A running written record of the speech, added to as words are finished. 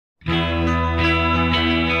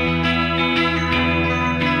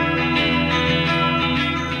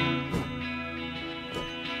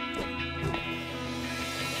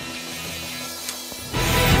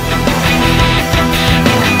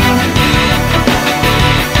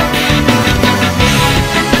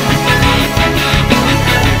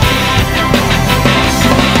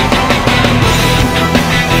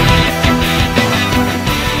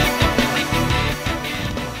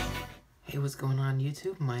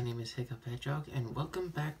my name is Hiccup Hedgehog, and welcome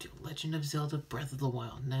back to Legend of Zelda Breath of the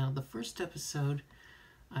Wild. Now, the first episode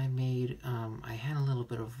I made, I had a little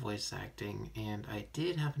bit of voice acting, and I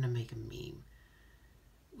did happen to make a meme,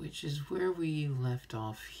 which is where we left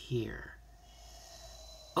off here.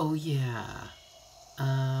 Oh yeah,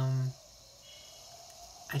 I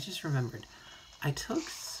just remembered. I took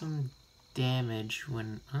some damage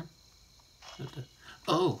when,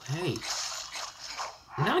 Oh, hey.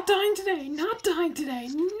 Not dying today! Not dying today!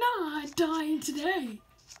 Not dying today!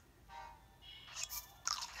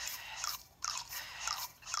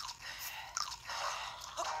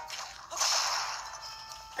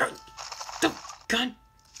 God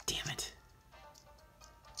damn it.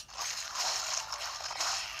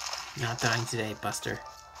 Not dying today, Buster.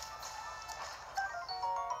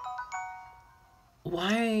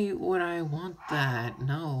 Why would I want that?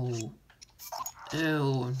 No.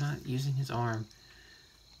 Ew, I'm not using his arm.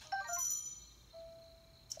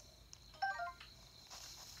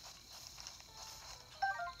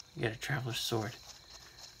 You got a traveler's sword.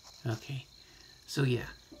 Okay. So yeah.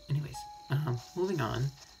 Anyways, moving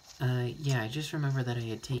on. Yeah, I just remember that I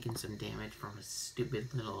had taken some damage from a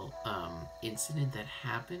stupid little, incident that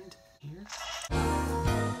happened here.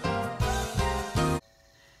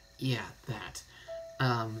 Yeah, that.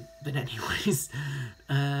 But anyways,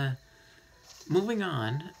 moving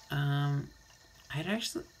on, I'd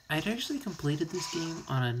actually completed this game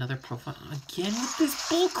on another profile again with this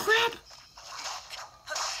bullcrap.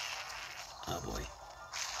 Oh boy.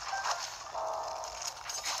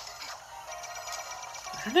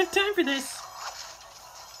 I don't have time for this.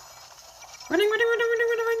 Running.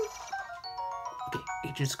 Okay,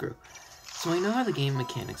 Agent Screw. So I know how the game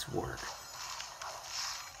mechanics work.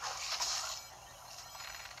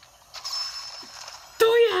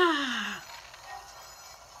 Doya!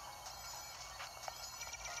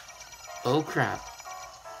 Oh crap.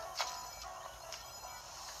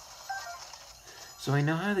 So I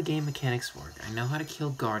know how the game mechanics work. I know how to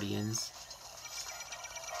kill guardians.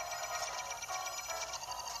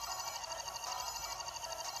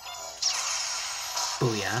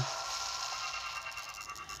 Booyah.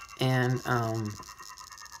 And,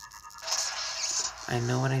 I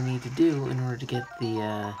know what I need to do in order to get the,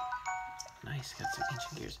 nice, got some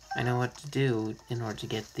ancient gears. I know what to do in order to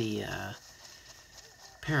get the,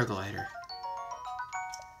 Paraglider.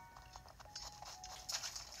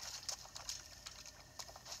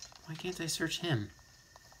 Why can't I search him?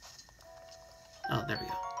 Oh, there we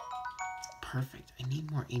go. Perfect. I need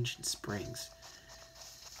more ancient springs.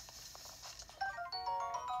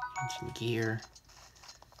 Ancient gear.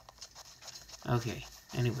 Okay.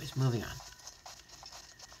 Anyways, moving on.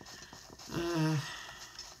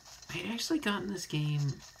 I had actually gotten this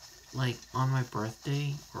game, like, on my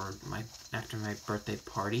birthday, or after my birthday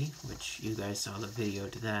party, which you guys saw the video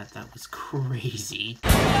to that. That was crazy.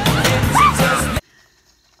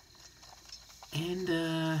 And,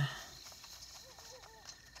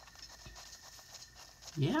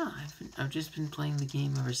 yeah, I've just been playing the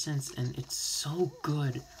game ever since, and it's so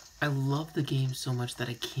good. I love the game so much that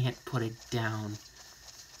I can't put it down.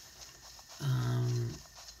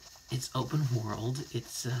 It's open world,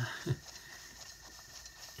 it's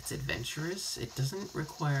adventurous, it doesn't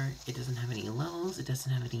have any levels, it doesn't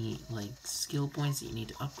have any, like, skill points that you need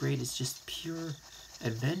to upgrade, it's just pure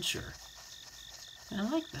adventure. And I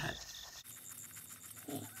like that.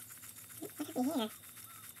 What have we here?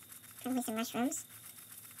 Probably some mushrooms.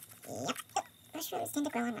 Yep. Oh, mushrooms tend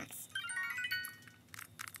to grow on rocks.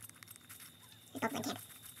 There's both one camp.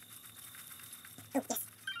 Oh, yes.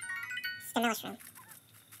 Stem mushroom.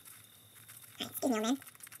 Alright, excuse me, old man.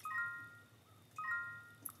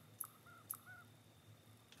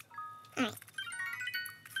 Alright.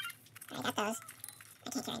 I got those. I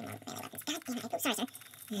can't carry any more melee weapons. God damn it. Oh, sorry, sir.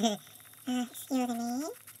 Excuse me.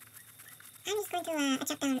 I'm just going to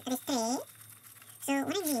chop down this tree. So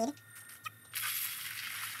what I need...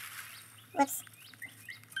 Whoops.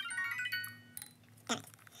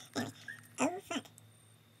 Damn it. Anyway.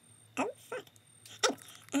 Oh fuck.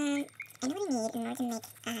 Anyway, I know what I need in order to make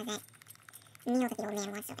that meal that the old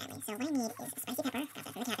man wants so badly. So what I need is a spicy pepper, got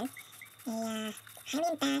that from the cabin, a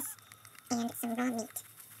Hylian bass, and some raw meat.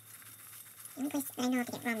 The only place that I know of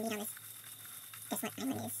to get raw meat on this desolate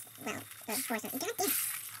island is, well, the forest. God damn!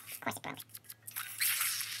 Of course it broke.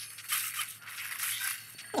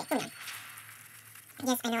 Okay, moving on.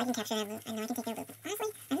 Yes, I know I can capture that loot. I know I can take their loot. But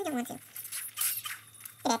honestly, I really don't want to.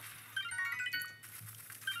 They're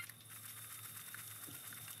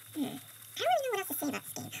dead. I don't really know what else to say about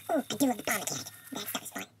this game. Oh, I do love the bomb mechanic. That stuff is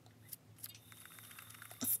fun.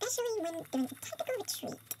 Especially when doing a tactical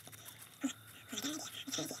retreat. Oh, I got an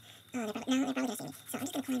idea. they're probably gonna see me. So I'm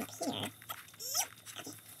just gonna climb up here.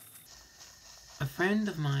 A friend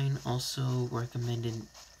of mine also recommended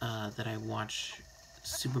that I watch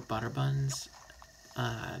SuperButterBuns,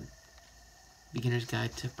 Beginner's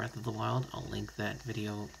Guide to Breath of the Wild. I'll link that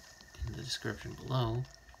video in the description below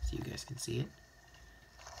so you guys can see it.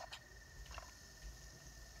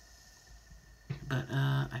 But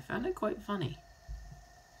I found it quite funny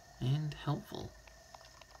and helpful.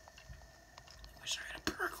 I wish I had a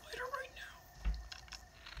Paraglider right now.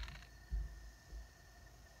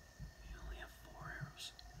 You only have 4 arrows.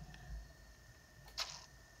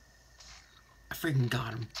 I freaking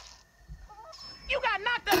got him. You got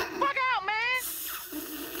knocked the fuck out, man!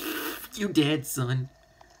 You dead, son.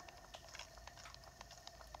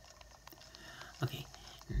 Okay,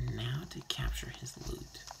 now to capture his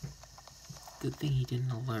loot. Good thing he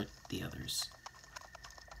didn't alert the others.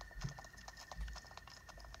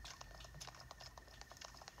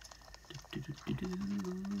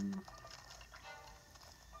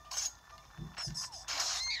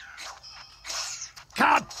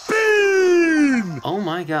 Kaboom! Oh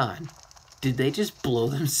my god. Did they just blow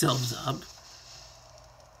themselves up?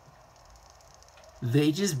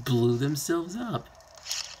 They just blew themselves up.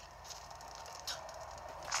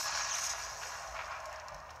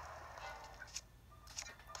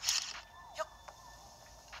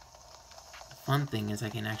 The fun thing is I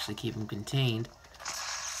can actually keep them contained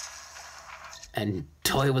and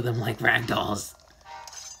toy with them like ragdolls.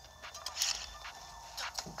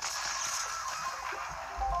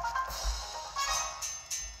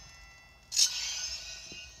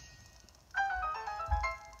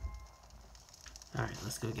 Alright,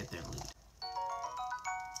 let's go get their loot.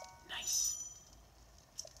 Nice.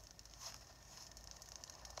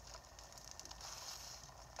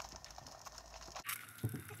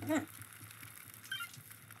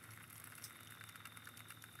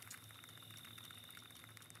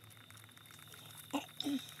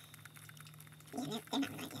 Yeah, they're not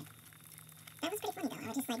right yet. That was pretty funny though. I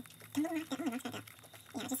was just like, tumble rock down, oh, the rock's back up.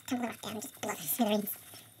 Yeah, just tumble rock down and just blow the smithereens.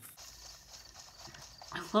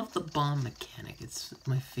 I love the bomb mechanic. It's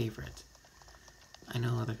my favorite. I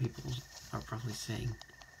know other people are probably saying,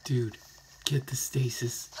 dude, get the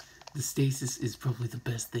stasis. The stasis is probably the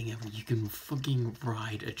best thing ever. You can fucking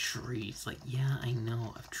ride a tree. It's like, yeah, I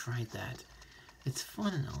know. I've tried that. It's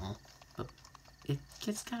fun and all, but it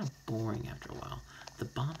gets kind of boring after a while. The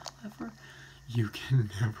bomb, however, you can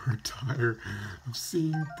never tire of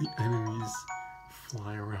seeing the enemies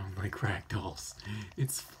fly around like ragdolls.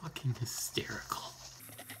 It's fucking hysterical.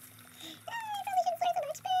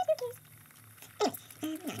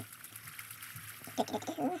 I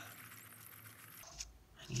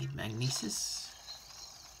need magnesis.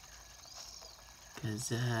 Cause,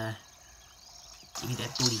 give me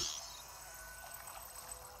that booty.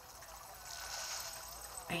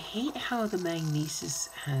 I hate how the magnesis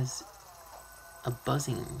has a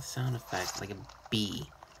buzzing sound effect, like a bee.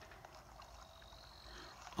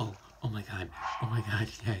 Oh my god,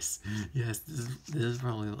 yes, this is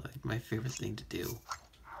probably like my favorite thing to do.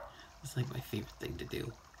 It's like my favorite thing to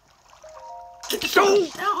do. Get the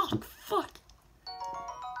dog! Fuck!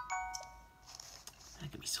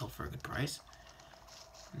 That could be sold for a good price.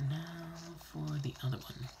 Now for the other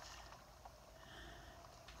one.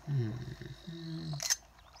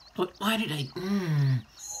 But why did I...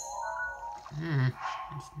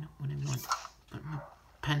 That's not what I want. Put my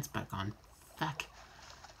pants back on. Fuck.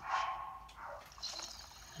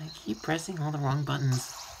 I keep pressing all the wrong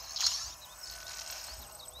buttons.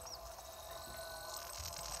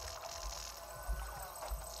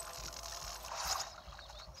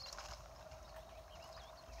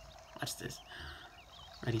 Watch this.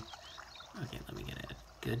 Ready? Okay, let me get a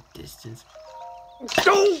good distance.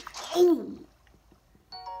 Oh!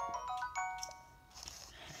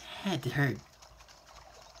 Had to hurt.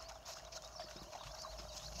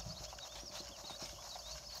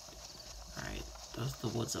 Alright, those are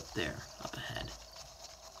the woods up there, up ahead.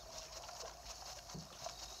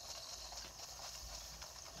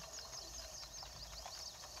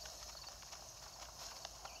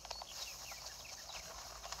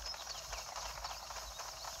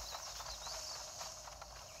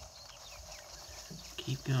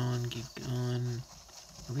 Keep going, keep going.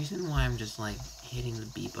 The reason why I'm just like hitting the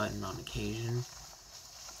B button on occasion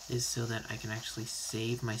is so that I can actually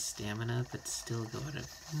save my stamina but still go at a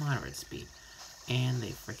moderate speed. And they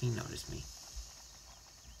freaking noticed me.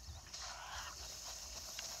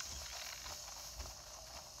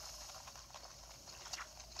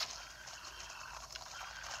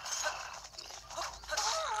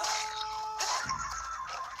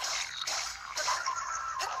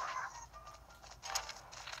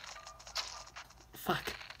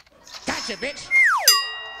 Gotcha, bitch.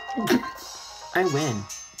 I win.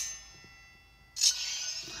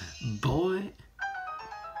 Boy.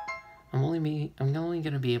 I'm only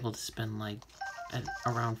gonna be able to spend like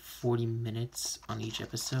around 40 minutes on each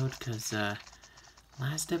episode, because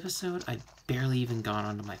last episode I barely even got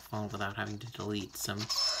onto my phone without having to delete some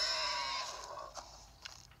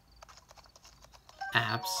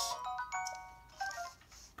apps.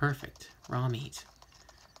 Perfect. Raw meat.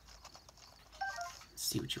 Let's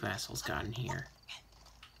see what you assholes got in here.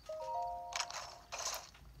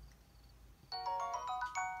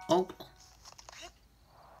 Oh.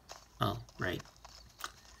 Oh, right.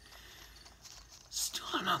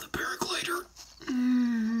 Still another paraglider. If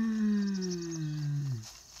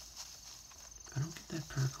I don't get that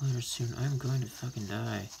paraglider soon, I'm going to fucking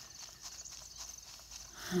die.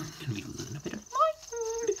 I'm gonna be losing a bit of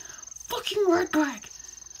mind. Fucking right back.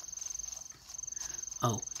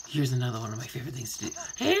 Oh, here's another one of my favorite things to do.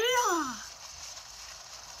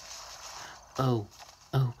 Oh,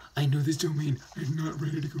 I know this domain. I'm not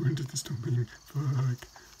ready to go into this domain. Fuck.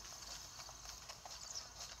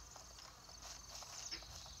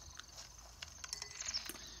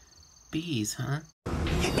 Bees, huh?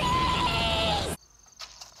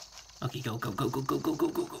 Okay, go.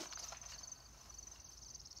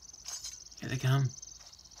 Here they come.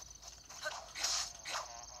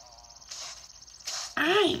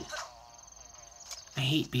 Aye! I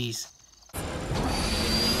hate bees.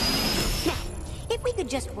 Now, if we could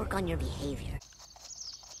just work on your behavior.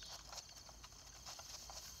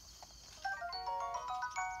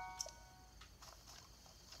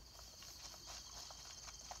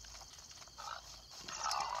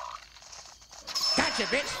 Gotcha,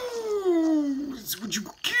 bitch. Oh, that's what you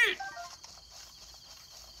get.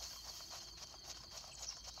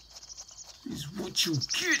 This is what you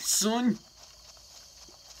get, son.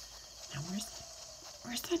 Now,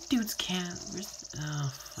 where's that dude's cat?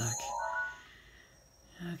 Oh, fuck.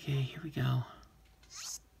 Okay, here we go.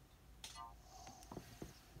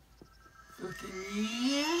 Fucking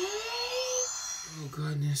yeah! Oh,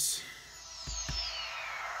 goodness.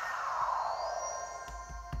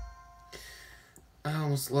 I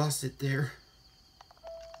almost lost it there.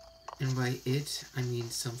 And by it, I mean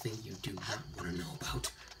something you do not want to know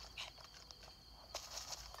about.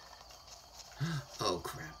 Oh,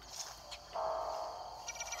 crap.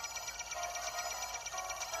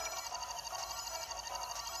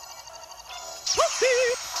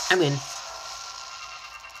 I'm in.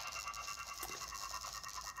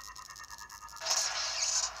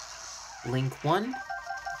 Link 1,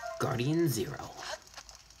 Guardian 0.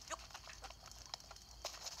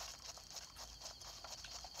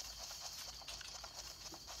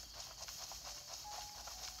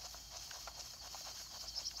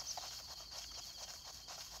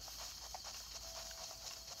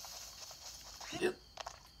 Yep.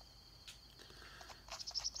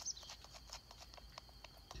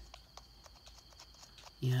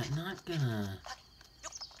 Yeah, not gonna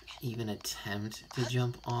even attempt to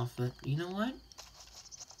jump off it. You know what?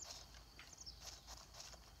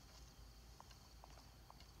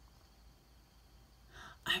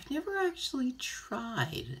 I've never actually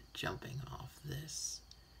tried jumping off this.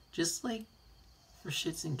 Just like for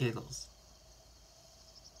shits and giggles.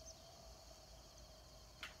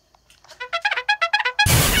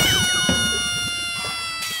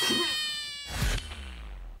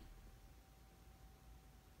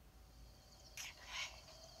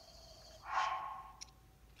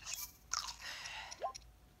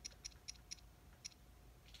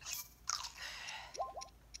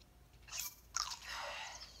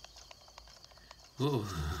 Ooh,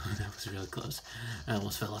 that was really close. I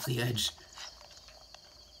almost fell off the edge.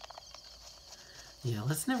 Yeah,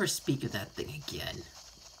 let's never speak of that thing again.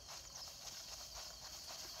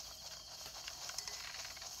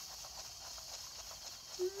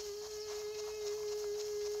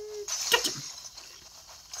 Gotcha!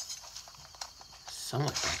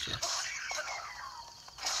 Somewhat gotcha.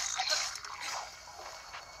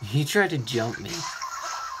 He tried to jump me.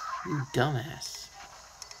 You dumbass.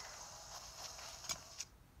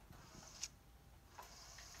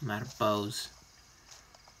 I'm out of bows.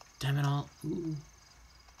 Damn it all. Ooh.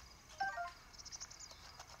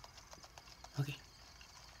 Okay.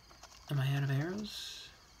 Am I out of arrows?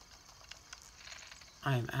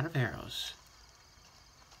 I am out of arrows.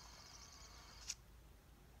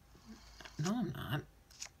 No, I'm not.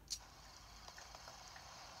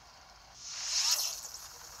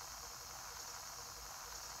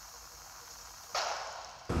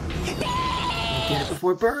 Get it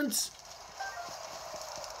before it burns.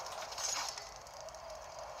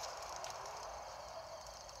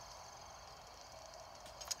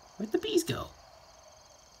 Where'd the bees go?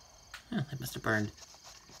 Oh, they must have burned.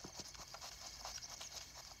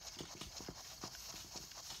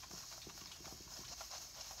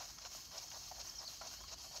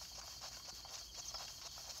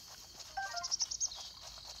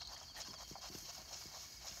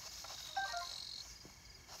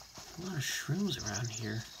 A lot of shrooms around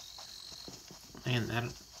here. Man, that...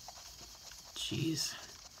 Jeez.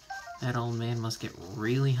 That old man must get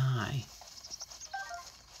really high.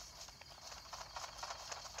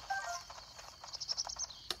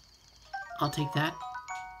 I'll take that.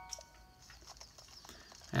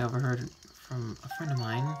 I overheard from a friend of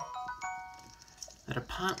mine that a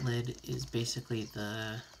pot lid is basically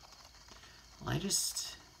the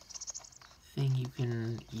lightest thing you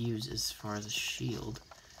can use as far as a shield.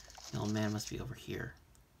 The old man must be over here.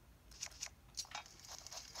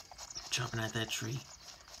 Chopping at that tree.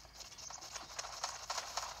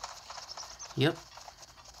 Yep.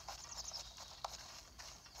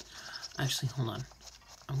 Actually, hold on.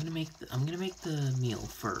 I'm gonna make the meal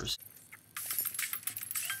first.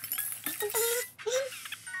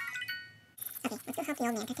 Okay, let's go help the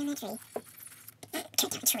old man cut down that tree. Cut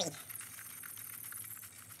down a tree.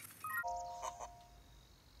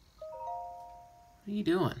 What are you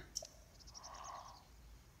doing?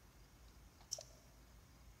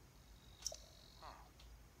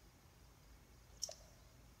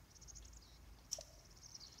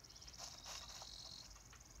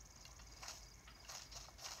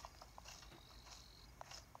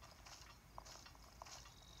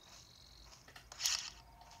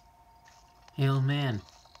 Hey, old man.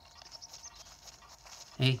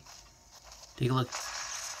 Hey, take a look.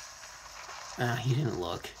 Ah, he didn't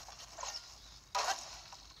look.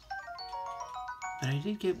 But I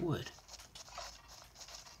did get wood.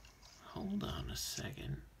 Hold on a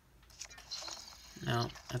second. No,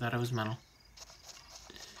 I thought it was metal.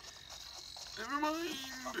 Never mind.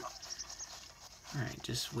 Alright,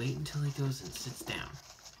 just wait until he goes and sits down.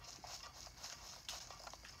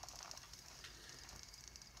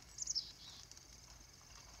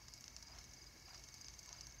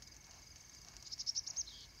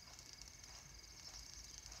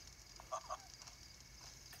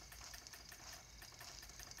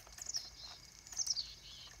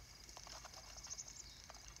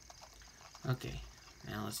 Okay,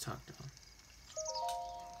 now let's talk to him.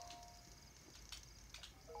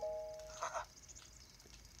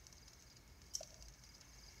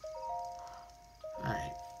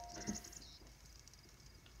 Alright.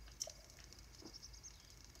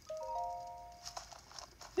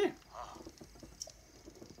 Here.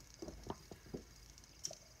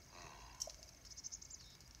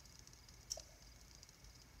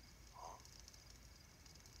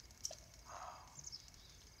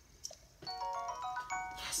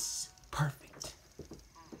 Yes, perfect.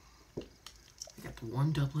 I got the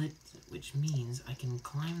warm doublet, which means I can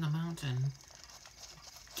climb the mountain,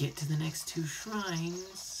 get to the next 2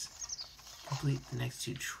 shrines, complete the next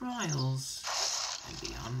 2 trials, and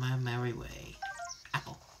be on my merry way.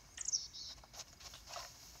 Apple.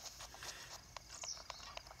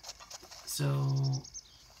 So,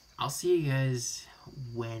 I'll see you guys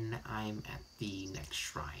when I'm at the next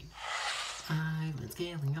shrine. I've been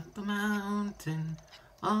scaling up the mountain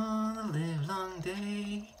all the livelong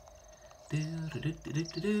day.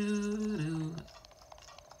 Do-do-do-do-do-do-do.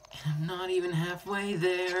 And I'm not even halfway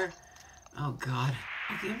there. Oh god.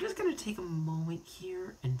 Okay, I'm just gonna take a moment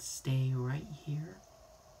here and stay right here.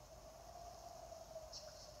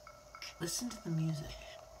 Listen to the music.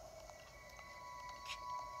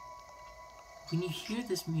 When you hear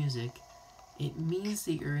this music, it means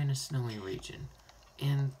that you're in a snowy region.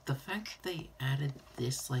 And the fact that they added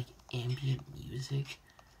this, like, ambient music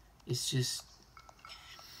is just...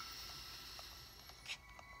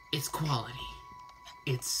 It's quality.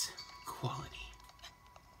 It's quality.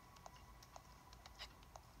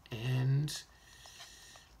 And...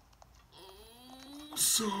 Oh,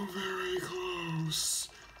 so very close.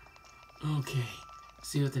 Okay,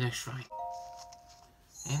 see you at the next shrine.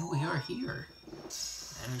 And we are here.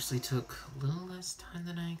 That actually took a little less time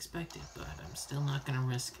than I expected, but I'm still not gonna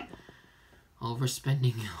risk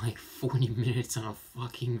overspending like 40 minutes on a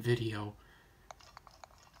fucking video.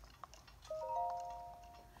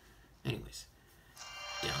 Anyways,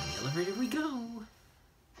 down the elevator we go.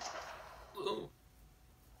 Whoa.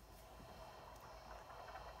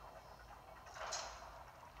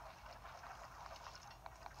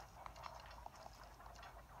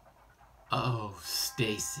 Oh,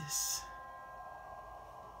 stasis.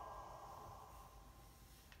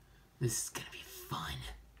 This is gonna be fun.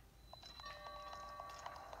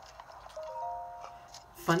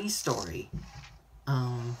 Funny story.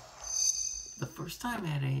 The first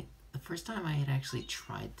time I had actually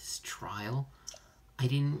tried this trial, I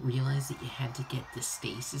didn't realize that you had to get the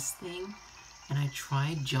stasis thing, and I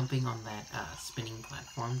tried jumping on that spinning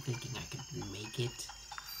platform thinking I could make it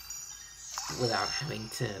without having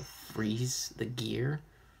to freeze the gear.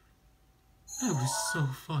 I was so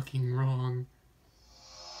fucking wrong.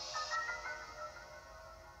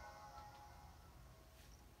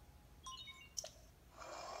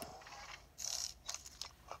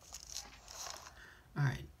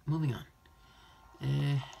 Alright, moving on.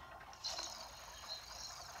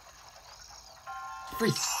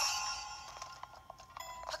 Freeze!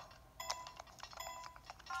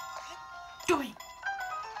 Going!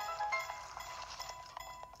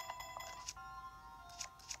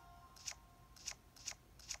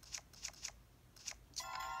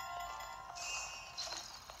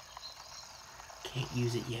 Can't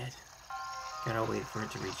use it yet. Gotta wait for it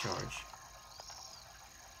to recharge.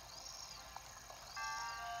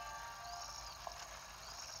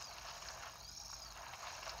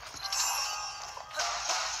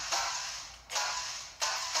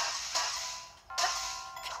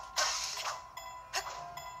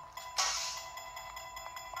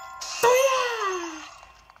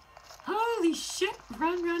 Holy shit!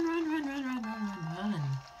 Run, run, run, run, run, run, run, run, run.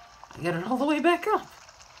 I got it all the way back up.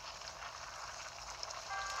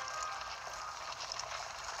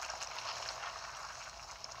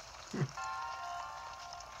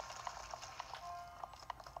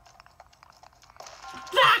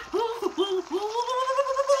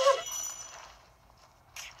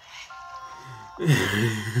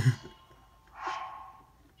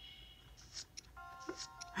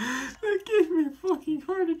 That gave me a fucking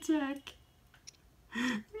heart attack.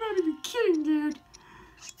 I'm not even kidding, dude.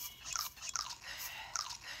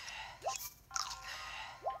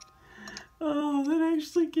 Oh, that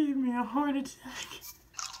actually gave me a heart attack.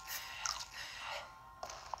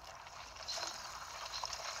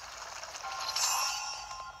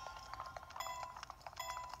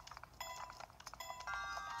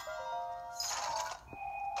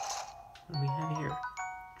 What do we have here?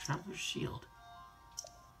 Traveler's Shield.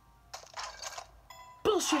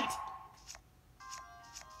 Bullshit!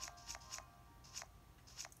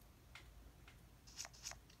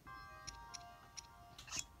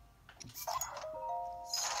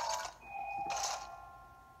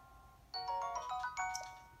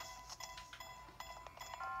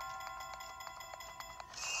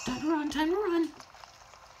 Time to run, time to run!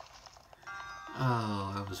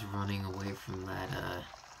 Oh, I was running away from that,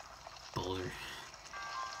 boulder.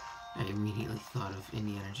 I immediately thought of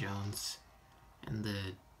Indiana Jones and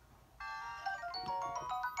the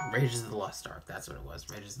Raiders of the Lost Ark. That's what it was,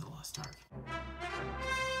 Raiders of the Lost Ark.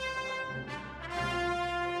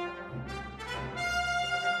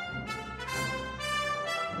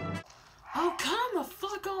 Oh, come the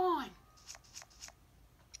fuck on!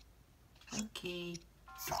 Okay.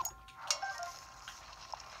 Drop.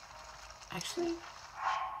 Actually,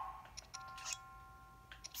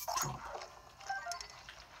 drop.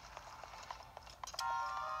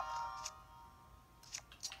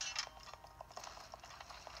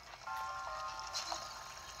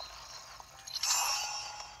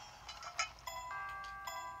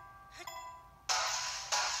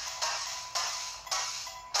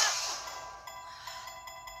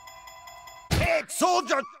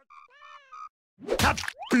 Soldier!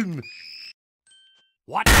 Captain!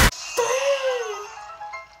 What?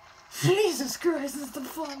 Jesus Christ, this is the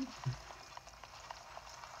fun!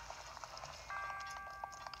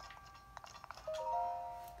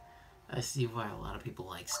 I see why a lot of people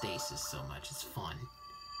like stasis so much. It's fun.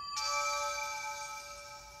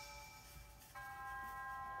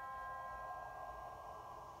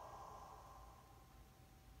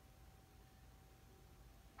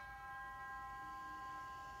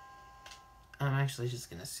 I'm actually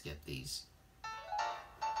just gonna skip these.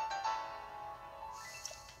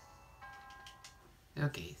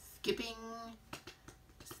 Okay, skipping.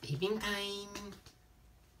 Saving time.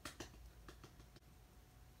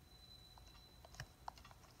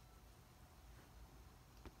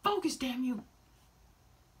 Focus, damn you!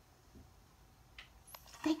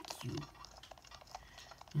 Thank you.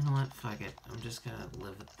 You know what? Fuck it. I'm just gonna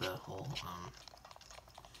live with the whole,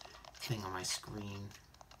 thing on my screen.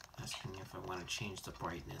 Asking if I want to change the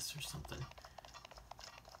brightness or something.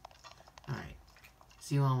 Alright.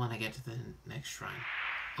 See you all when I get to the next shrine.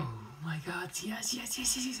 Oh my god, yes, yes,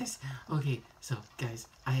 yes, yes, yes, yes. Okay, so, guys,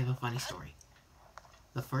 I have a funny story.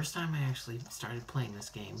 The first time I actually started playing this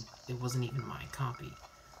game, it wasn't even my copy.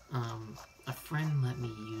 A friend let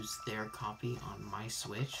me use their copy on my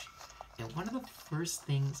Switch, and one of the first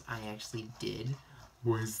things I actually did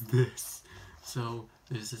was this. So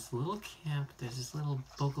there's this little camp, there's this little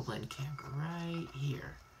Bokoblin camp right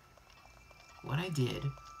here. What I did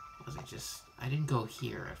was I didn't go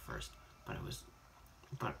here at first, but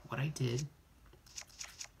what I did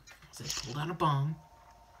was I pulled out a bomb,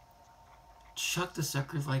 chucked the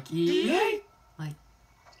suckers like, yay! Like,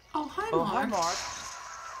 oh, hi, Mark. Oh, hi, Mark.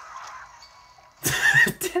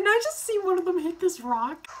 Didn't I just see one of them hit this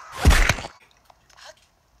rock?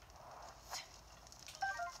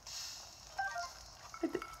 I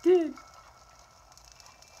did.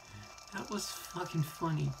 That was fucking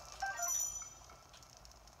funny.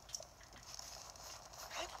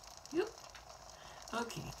 Yep.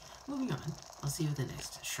 Okay, moving on. I'll see you at the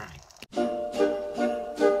next shrine.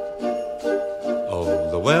 Oh,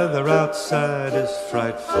 the weather outside is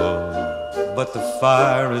frightful, but the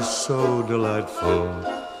fire is so delightful.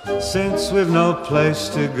 Since we've no place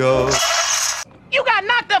to go. You got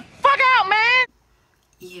knocked the fuck out, man!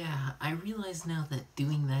 Yeah, I realize now that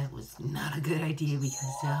doing that was not a good idea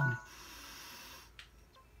because,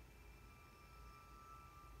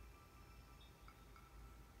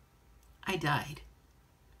 I died.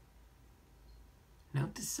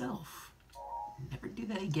 Note to self. Never do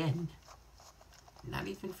that again. Not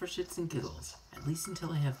even for shits and giggles. At least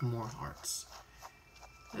until I have more hearts.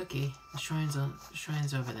 Okay, the shrine's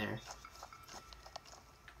over there.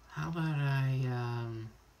 How about I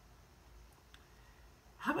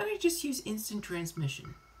just use instant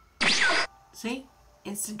transmission? See?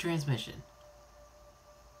 Instant transmission.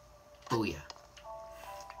 Booyah.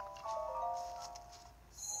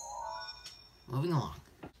 Moving along.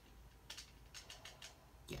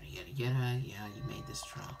 Yada yada yada. Yeah, you made this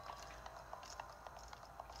trial.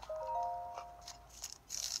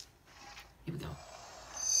 Here we go.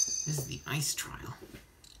 This is the ice trial.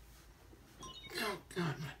 Oh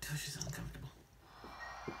god, my tush is uncomfortable.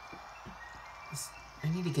 I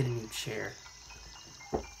need to get a new chair.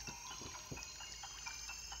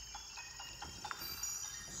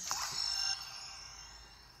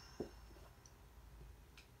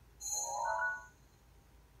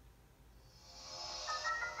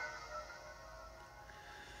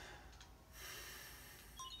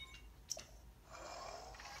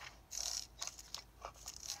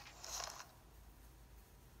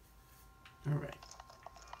 All right.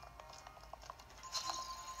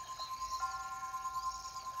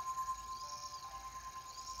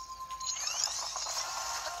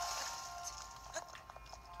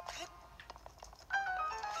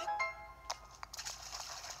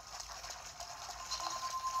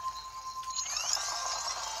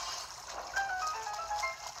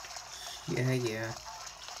 Yeah.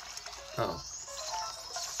 Oh.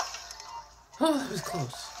 Oh, that was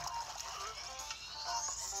close.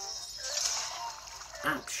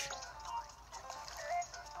 Ouch.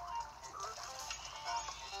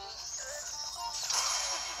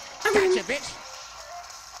 Gotcha, bitch!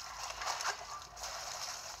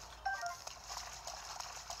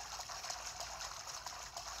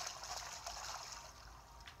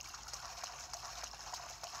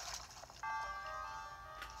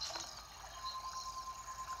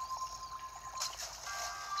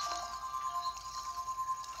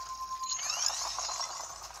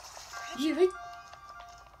 Yeah.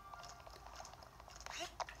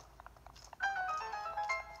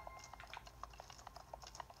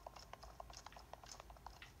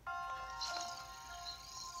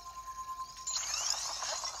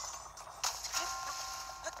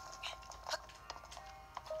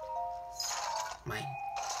 Mine.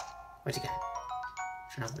 What you got?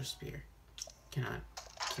 Traveler's Spear. Cannot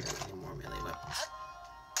carry any more melee weapons.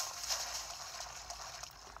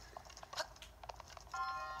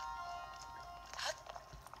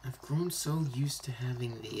 I've grown so used to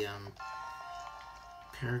having the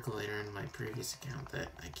Paraglider in my previous account that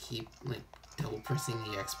I keep like double pressing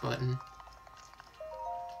the X button.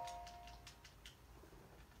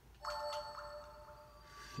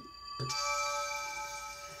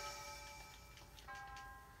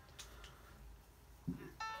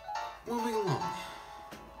 Moving along.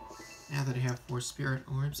 Now that I have 4 spirit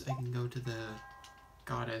orbs, I can go to the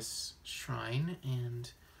goddess shrine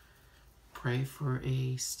and pray for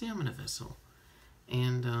a stamina vessel.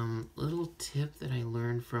 And little tip that I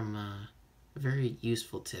learned from a very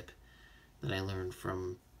useful tip that I learned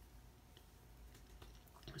from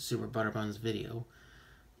SuperButterBuns video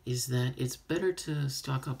is that it's better to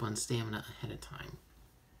stock up on stamina ahead of time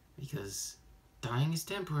because dying is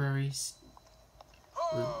temporary.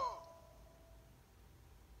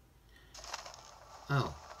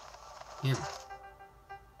 Oh, him.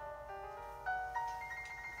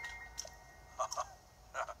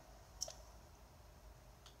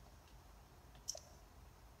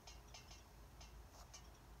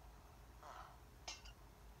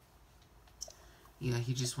 Yeah,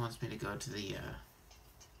 he just wants me to go to the,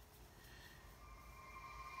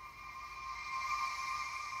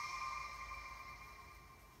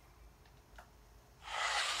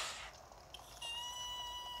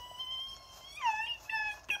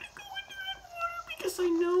 because I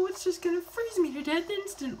know it's just gonna freeze me to death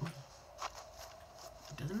instantly.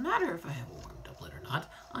 It doesn't matter if I have a warm doublet or not.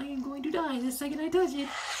 I am going to die the second I touch it.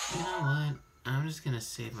 You know what? I'm just gonna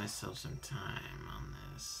save myself some time on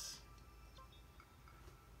this.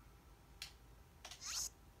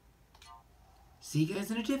 See you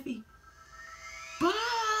guys in a jiffy. Bye!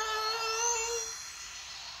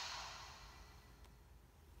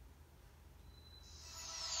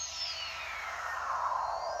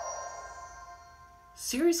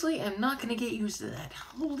 Seriously, I'm not gonna get used to that.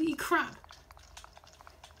 Holy crap.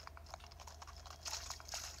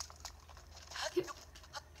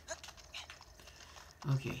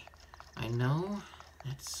 Okay, I know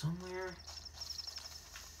that's somewhere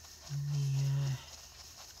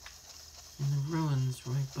in the ruins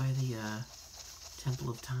right by the Temple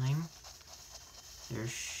of Time. There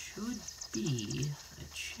should be a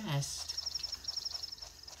chest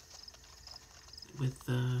with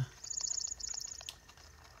the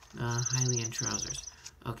Hylian trousers.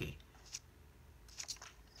 Okay.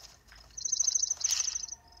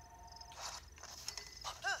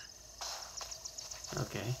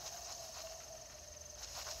 Okay.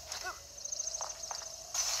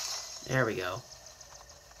 There we go.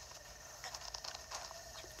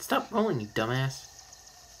 Stop rolling, you dumbass.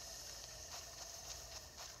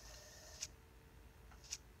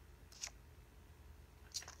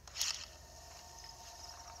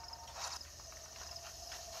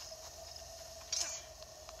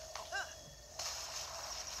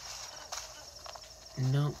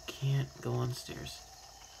 Nope, can't go on stairs.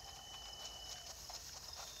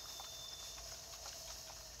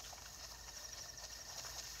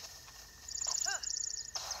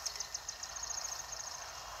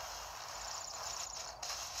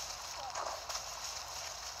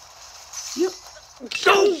 Yep.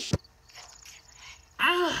 Go!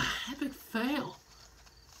 Ah, epic fail.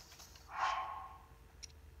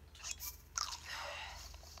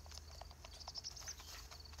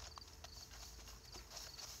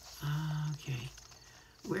 Okay.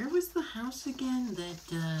 Where was the house again that,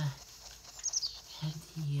 had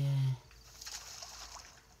the,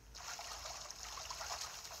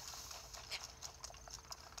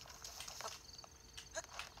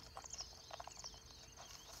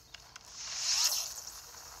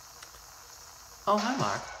 Oh, hi,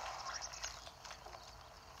 Mark.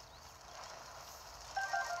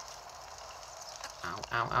 Ow,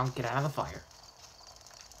 ow, ow, get out of the fire.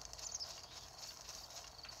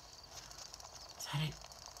 Is that it?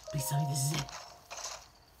 Please tell me this is it.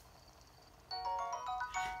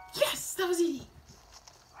 Yes, that was easy.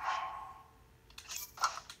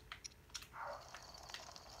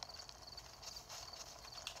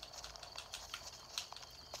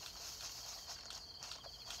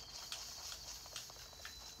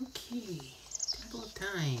 Okay, Temple of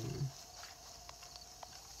Time.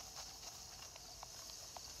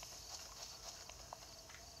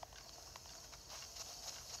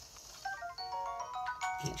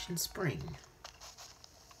 Ancient Spring.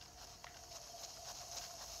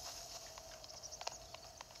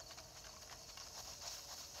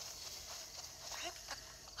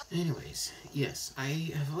 Anyways, yes,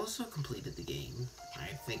 I have also completed the game. I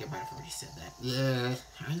think I might have already said that. Yeah.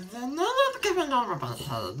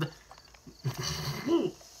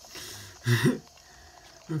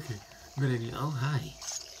 Okay, but anyway, oh hi.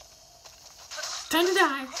 Time to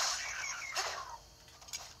die!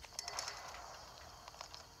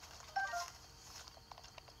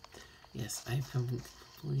 Yes, I've completed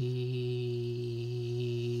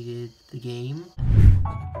the game.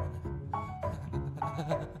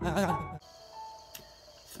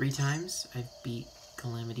 3 times I've beat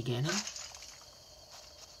Calamity Ganon.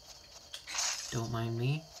 Don't mind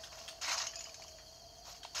me.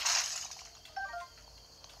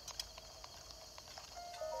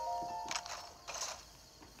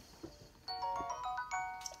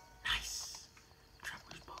 Nice.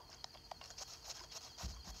 Traveler's bow.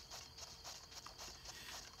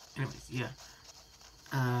 Anyways, yeah.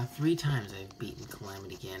 3 times I've beaten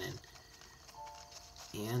Calamity Ganon.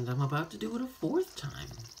 And I'm about to do it a 4th time.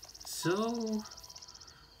 So...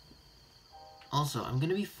 Also, I'm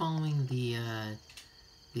gonna be following the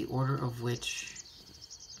order of which,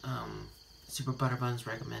 SuperButterBuns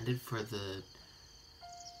recommended for the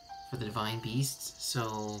Divine Beasts,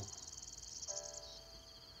 so...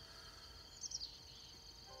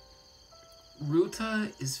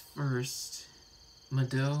 Ruta is first,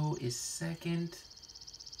 Mado is second.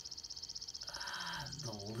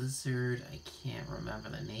 The lizard I can't remember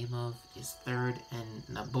the name of is third, and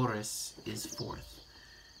Naboris is fourth.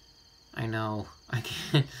 I know I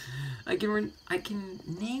can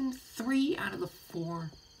name 3 out of the 4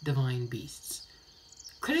 divine beasts.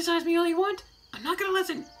 Criticize me all you want. I'm not gonna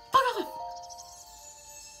listen. Fuck off.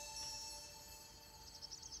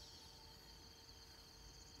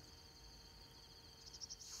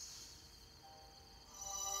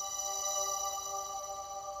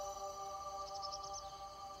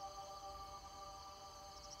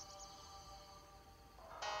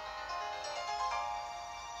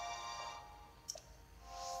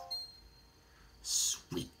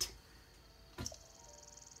 Sweet.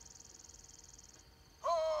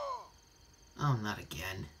 Oh, not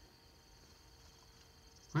again.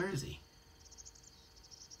 Where is he?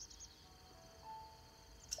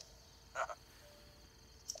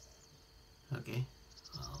 Okay,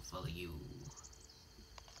 I'll follow you.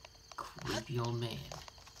 Creepy old man.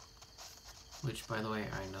 Which, by the way,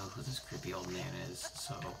 I know who this creepy old man is,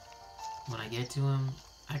 so when I get to him,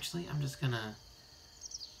 actually, I'm just gonna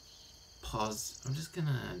pause. I'm just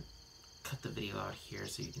gonna cut the video out here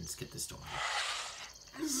so you can skip the story.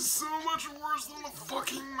 This is so much worse than the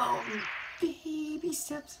fucking mountain. Baby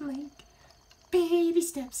steps, Link. Baby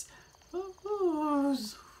steps. Oh,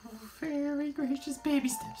 so very gracious baby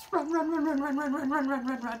steps. Run, run, run, run, run, run, run, run, run,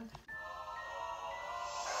 run, run.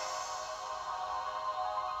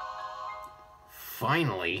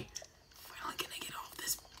 Finally gonna get off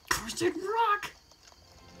this cursed rock.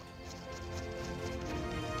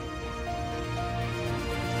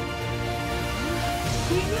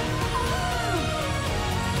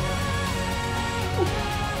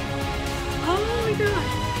 Oh my god!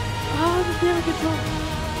 Oh, the camera control!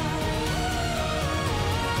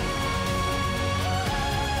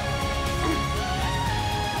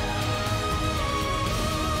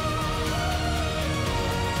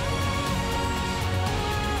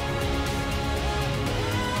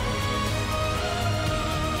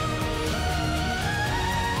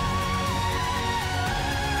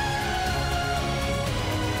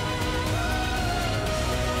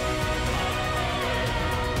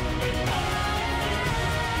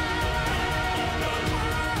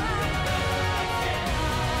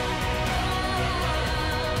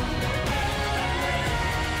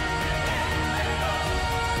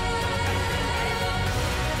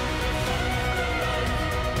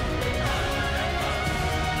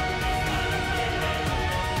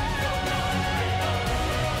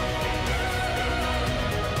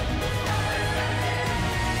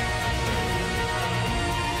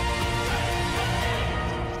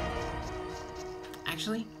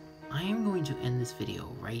 Actually, I am going to end this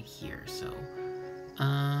video right here, so,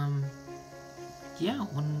 yeah,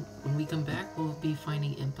 when we come back, we'll be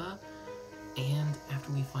finding Impa, and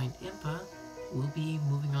after we find Impa, we'll be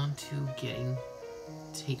moving on to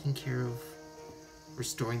taking care of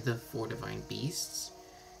restoring the 4 divine beasts,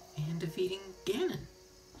 and defeating Ganon.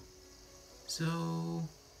 So,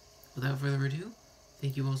 without further ado,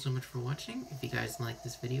 thank you all so much for watching. If you guys like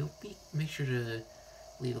this video, make sure to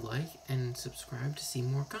leave a like and subscribe to see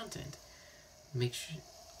more content. Make sure,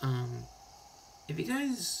 if you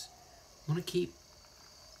guys want to keep,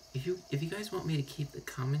 if you guys want me to keep the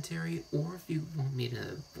commentary, or if you want me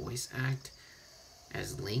to voice act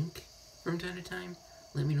as Link from time to time,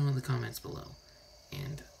 let me know in the comments below,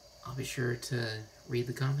 and I'll be sure to read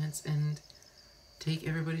the comments and take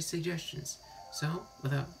everybody's suggestions. So,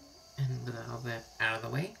 without all that out of the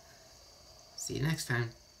way, see you next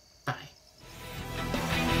time. Bye.